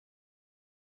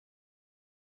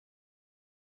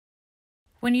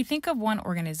When you think of one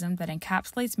organism that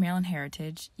encapsulates Maryland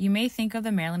heritage, you may think of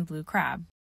the Maryland blue crab.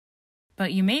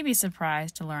 But you may be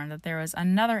surprised to learn that there is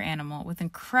another animal with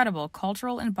incredible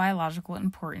cultural and biological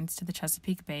importance to the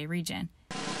Chesapeake Bay region: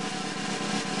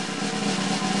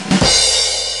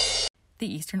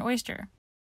 the eastern oyster.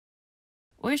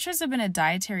 Oysters have been a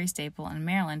dietary staple in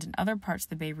Maryland and other parts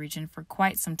of the Bay region for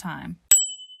quite some time.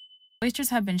 Oysters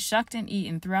have been shucked and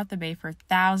eaten throughout the Bay for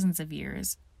thousands of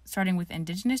years, starting with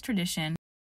indigenous tradition,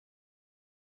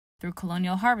 through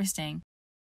colonial harvesting,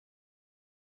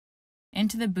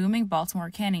 into the booming Baltimore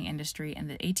canning industry in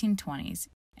the 1820s,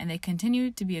 and they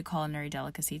continue to be a culinary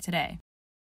delicacy today.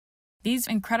 These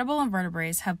incredible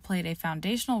invertebrates have played a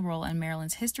foundational role in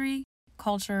Maryland's history,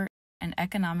 culture, and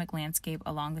economic landscape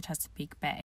along the Chesapeake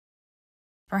Bay.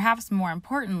 Perhaps more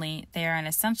importantly, they are an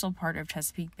essential part of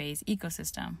Chesapeake Bay's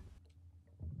ecosystem.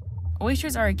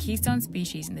 Oysters are a keystone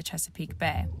species in the Chesapeake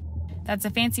Bay. That's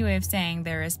a fancy way of saying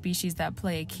they're a species that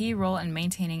play a key role in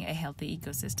maintaining a healthy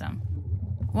ecosystem.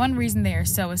 One reason they are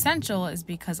so essential is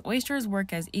because oysters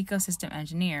work as ecosystem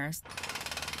engineers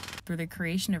through the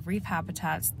creation of reef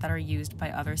habitats that are used by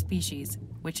other species,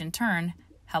 which in turn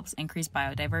helps increase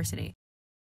biodiversity.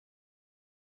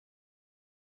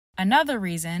 Another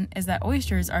reason is that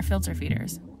oysters are filter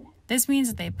feeders. This means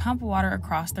that they pump water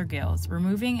across their gills,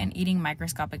 removing and eating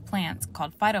microscopic plants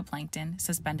called phytoplankton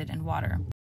suspended in water.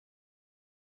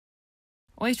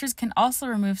 Oysters can also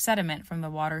remove sediment from the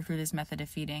water through this method of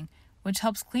feeding, which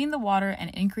helps clean the water and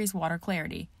increase water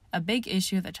clarity, a big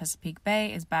issue that Chesapeake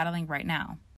Bay is battling right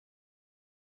now.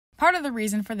 Part of the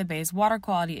reason for the Bay's water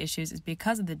quality issues is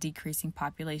because of the decreasing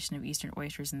population of eastern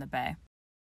oysters in the Bay.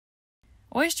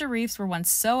 Oyster reefs were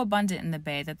once so abundant in the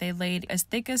Bay that they laid as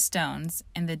thick as stones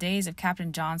in the days of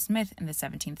Captain John Smith in the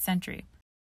 17th century.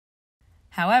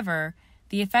 However,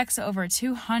 the effects of over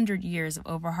 200 years of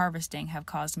overharvesting have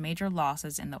caused major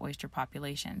losses in the oyster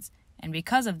populations, and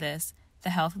because of this,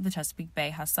 the health of the Chesapeake Bay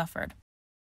has suffered.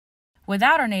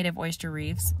 Without our native oyster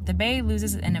reefs, the Bay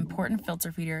loses an important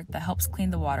filter feeder that helps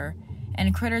clean the water,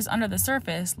 and critters under the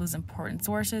surface lose important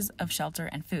sources of shelter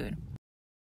and food.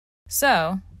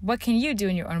 So, what can you do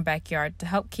in your own backyard to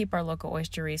help keep our local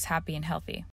oyster reefs happy and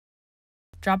healthy?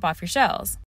 Drop off your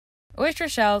shells. Oyster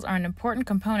shells are an important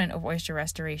component of oyster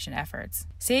restoration efforts.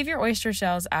 Save your oyster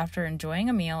shells after enjoying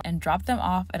a meal and drop them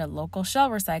off at a local shell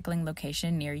recycling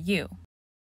location near you.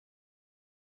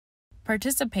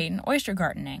 Participate in oyster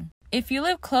gardening. If you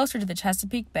live closer to the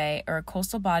Chesapeake Bay or a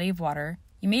coastal body of water,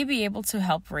 you may be able to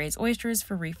help raise oysters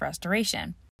for reef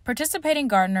restoration. Participating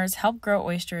gardeners help grow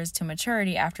oysters to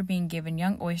maturity after being given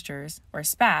young oysters, or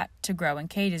spat, to grow in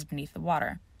cages beneath the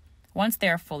water. Once they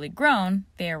are fully grown,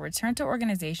 they are returned to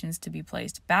organizations to be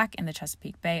placed back in the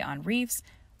Chesapeake Bay on reefs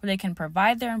where they can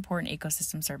provide their important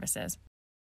ecosystem services.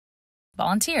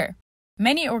 Volunteer.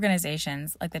 Many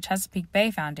organizations, like the Chesapeake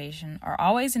Bay Foundation, are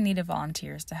always in need of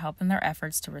volunteers to help in their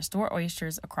efforts to restore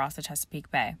oysters across the Chesapeake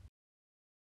Bay.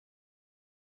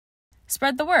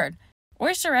 Spread the word.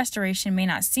 Oyster restoration may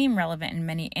not seem relevant in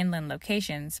many inland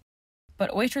locations,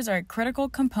 but oysters are a critical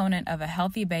component of a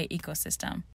healthy bay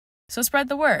ecosystem. So spread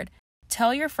the word.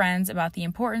 Tell your friends about the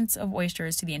importance of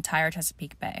oysters to the entire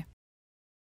Chesapeake Bay.